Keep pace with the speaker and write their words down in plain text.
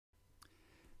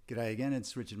G'day again,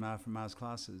 it's Richard Marr from Mars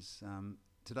Classes.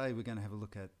 Today we're going to have a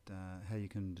look at how you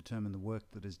can determine the work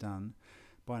that is done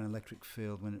by an electric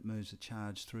field when it moves a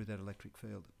charge through that electric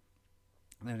field.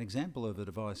 Now, an example of a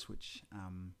device which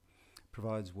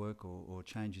provides work or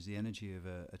changes the energy of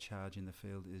a charge in the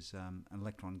field is an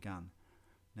electron gun.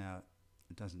 Now,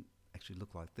 it doesn't actually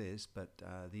look like this, but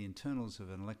the internals of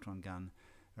an electron gun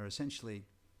are essentially,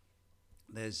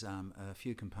 there's a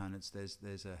few components.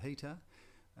 There's a heater,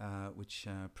 which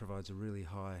provides a really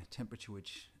high temperature,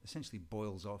 which essentially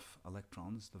boils off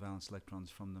electrons, the valence electrons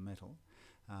from the metal.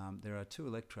 There are two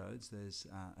electrodes. There's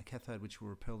a cathode which will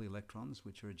repel the electrons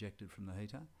which are ejected from the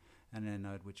heater, and an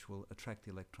anode which will attract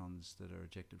the electrons that are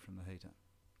ejected from the heater.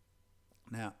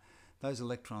 Now, those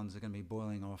electrons are going to be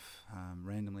boiling off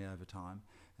randomly over time,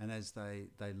 and as they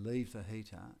leave the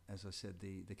heater, as I said,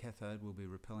 the cathode will be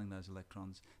repelling those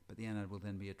electrons, but the anode will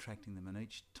then be attracting them, and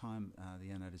each time the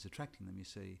anode is attracting them, you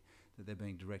see that they're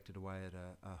being directed away at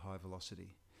a high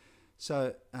velocity.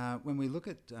 So when we look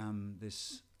at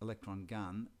this electron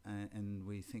gun and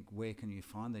we think, where can you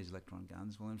find these electron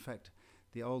guns? Well, in fact,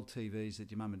 the old TVs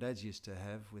that your mum and dads used to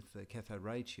have with the cathode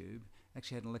ray tube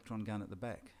actually had an electron gun at the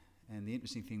back. And the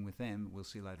interesting thing with them, we'll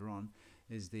see later on,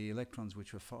 is the electrons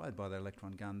which were fired by the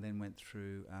electron gun then went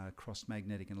through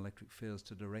cross-magnetic and electric fields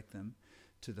to direct them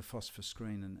to the phosphor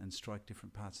screen and strike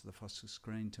different parts of the phosphor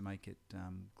screen to make it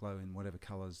glow in whatever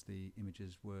colours the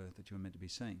images were that you were meant to be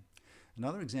seeing.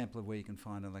 Another example of where you can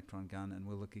find an electron gun, and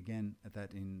we'll look again at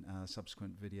that in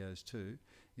subsequent videos too,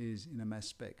 is in a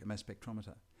mass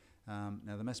spectrometer.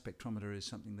 Now, the mass spectrometer is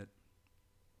something that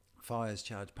fires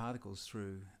charged particles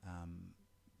through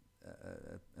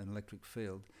an electric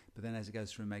field, but then as it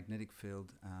goes through a magnetic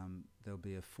field, there'll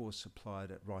be a force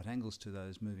applied at right angles to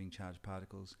those moving charged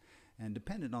particles, and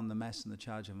dependent on the mass and the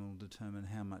charge of them will determine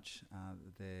how much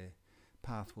their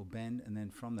path will bend, and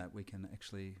then from that we can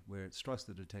actually, where it strikes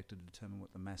the detector, determine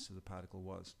what the mass of the particle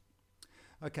was.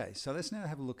 Okay, so let's now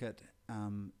have a look at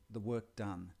the work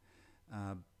done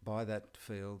by that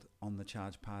field on the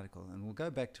charged particle, and we'll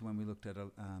go back to when we looked at a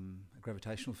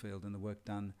gravitational field and the work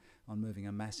done on moving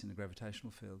a mass in the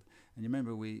gravitational field. And you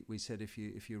remember we said if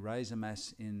you raise a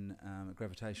mass in a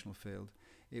gravitational field,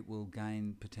 it will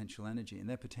gain potential energy, and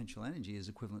that potential energy is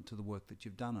equivalent to the work that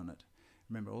you've done on it.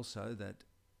 Remember also that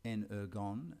n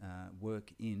ergon,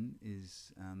 work in,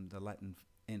 is the Latin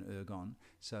n ergon,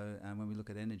 so when we look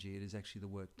at energy, it is actually the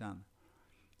work done.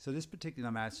 So this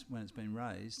particular mass, when it's been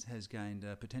raised, has gained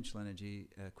potential energy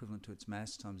equivalent to its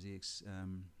mass times the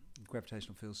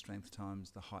gravitational field strength times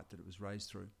the height that it was raised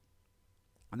through.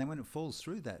 And then when it falls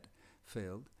through that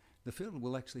field, the field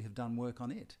will actually have done work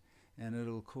on it, and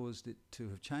it'll cause it to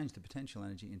have changed the potential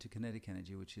energy into kinetic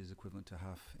energy, which is equivalent to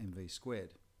half mv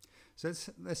squared. So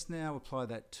let's now apply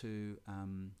that to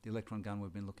the electron gun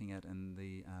we've been looking at and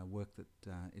the work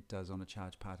that it does on a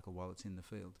charged particle while it's in the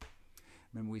field.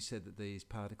 Remember, we said that these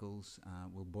particles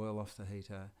will boil off the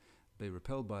heater, be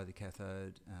repelled by the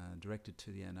cathode, directed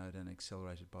to the anode, and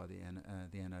accelerated by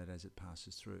the anode as it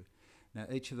passes through. Now,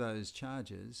 each of those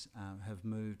charges have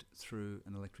moved through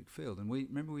an electric field, and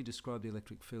remember we described the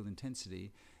electric field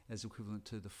intensity as equivalent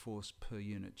to the force per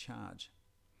unit charge.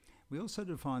 We also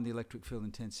defined the electric field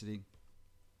intensity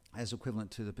as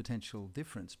equivalent to the potential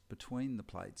difference between the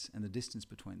plates and the distance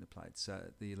between the plates. So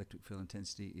the electric field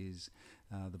intensity is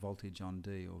the voltage on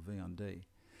D, or V on D.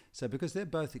 So because they're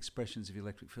both expressions of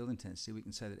electric field intensity, we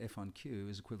can say that F on Q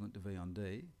is equivalent to V on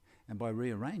D, and by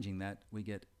rearranging that we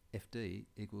get FD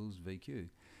equals VQ.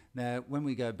 Now, when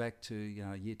we go back to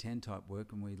year 10 type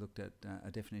work, when we looked at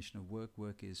a definition of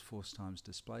work is force times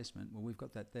displacement, well, we've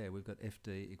got that there. We've got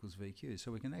FD equals VQ.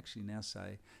 So we can actually now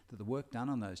say that the work done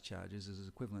on those charges is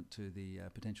equivalent to the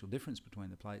potential difference between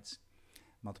the plates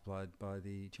multiplied by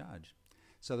the charge.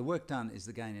 So the work done is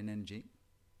the gain in energy,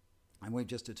 and we've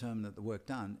just determined that the work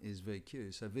done is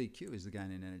VQ. So VQ is the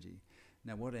gain in energy.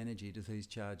 Now, what energy do these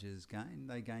charges gain?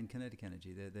 They gain kinetic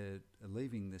energy. They're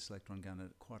leaving this electron gun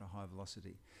at quite a high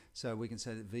velocity. So we can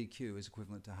say that VQ is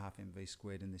equivalent to half mv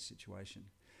squared in this situation.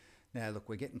 Now, look,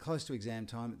 we're getting close to exam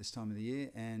time at this time of the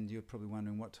year, and you're probably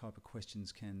wondering what type of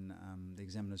questions can the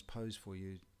examiners pose for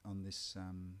you on this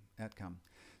outcome.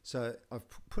 So I've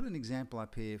put an example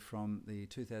up here from the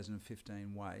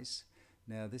 2015 WACE.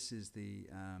 Now, this is the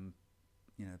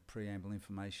preamble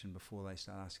information before they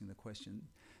start asking the question.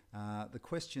 The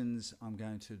questions I'm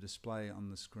going to display on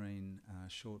the screen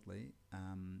shortly.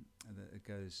 It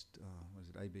goes, what is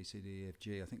it, A, B, C, D, E, F,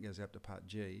 G. I think it goes up to part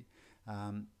G.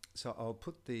 So I'll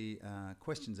put the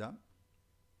questions up,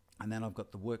 and then I've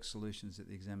got the work solutions that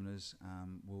the examiners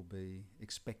will be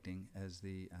expecting as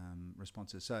the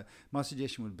responses. So my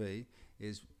suggestion would be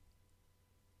is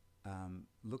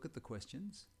look at the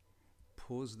questions,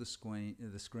 pause the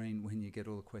screen when you get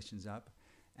all the questions up,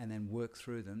 and then work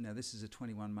through them. Now this is a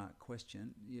 21 mark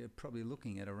question. You're probably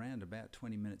looking at around about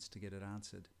 20 minutes to get it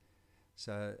answered.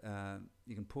 So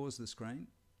you can pause the screen,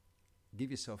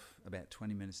 give yourself about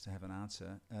 20 minutes to have an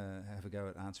answer, have a go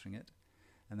at answering it,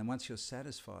 and then once you're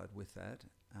satisfied with that,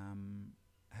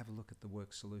 have a look at the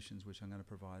work solutions, which I'm going to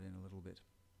provide in a little bit.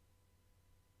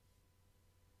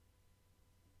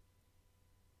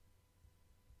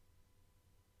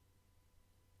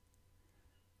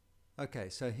 Okay,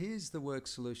 so here's the work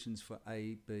solutions for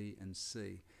A, B and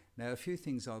C. Now a few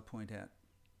things I'll point out.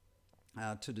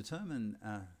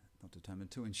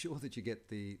 To ensure that you get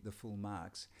the full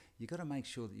marks, you've got to make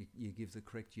sure that you give the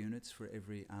correct units for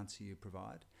every answer you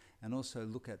provide, and also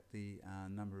look at the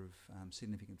number of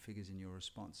significant figures in your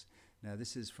response. Now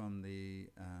this is from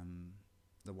the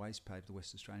WASTE paper, the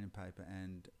West Australian paper,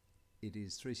 and it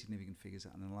is 3 significant figures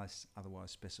unless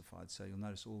otherwise specified. So you'll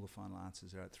notice all the final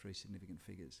answers are at 3 significant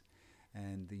figures.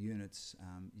 And the units,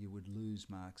 you would lose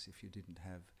marks if you didn't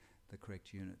have the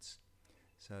correct units.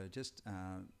 So just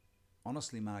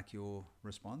honestly mark your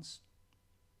response.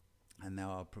 And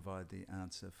now I'll provide the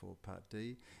answer for part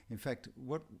D. In fact,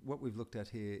 what we've looked at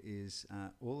here is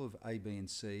all of A, B and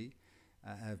C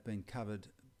have been covered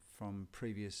from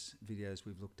previous videos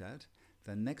we've looked at.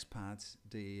 The next parts,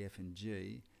 D, E, F and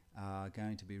G, are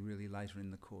going to be really later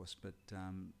in the course, but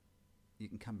you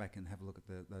can come back and have a look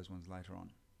at those ones later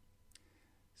on.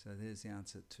 So there's the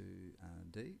answer to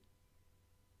D.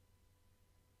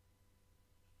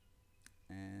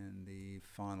 And the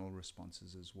final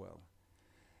responses as well.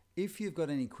 If you've got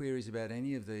any queries about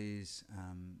any of these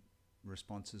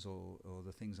responses or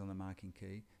the things on the marking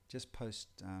key, just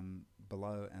post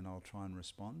below and I'll try and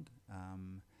respond.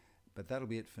 But that'll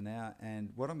be it for now.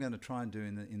 And what I'm going to try and do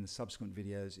in the subsequent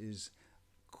videos is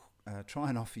try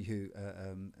and offer you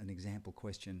an example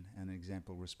question and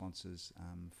example responses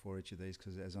for each of these,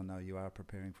 because as I know you are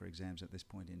preparing for exams at this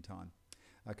point in time.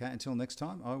 Okay, until next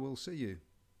time, I will see you.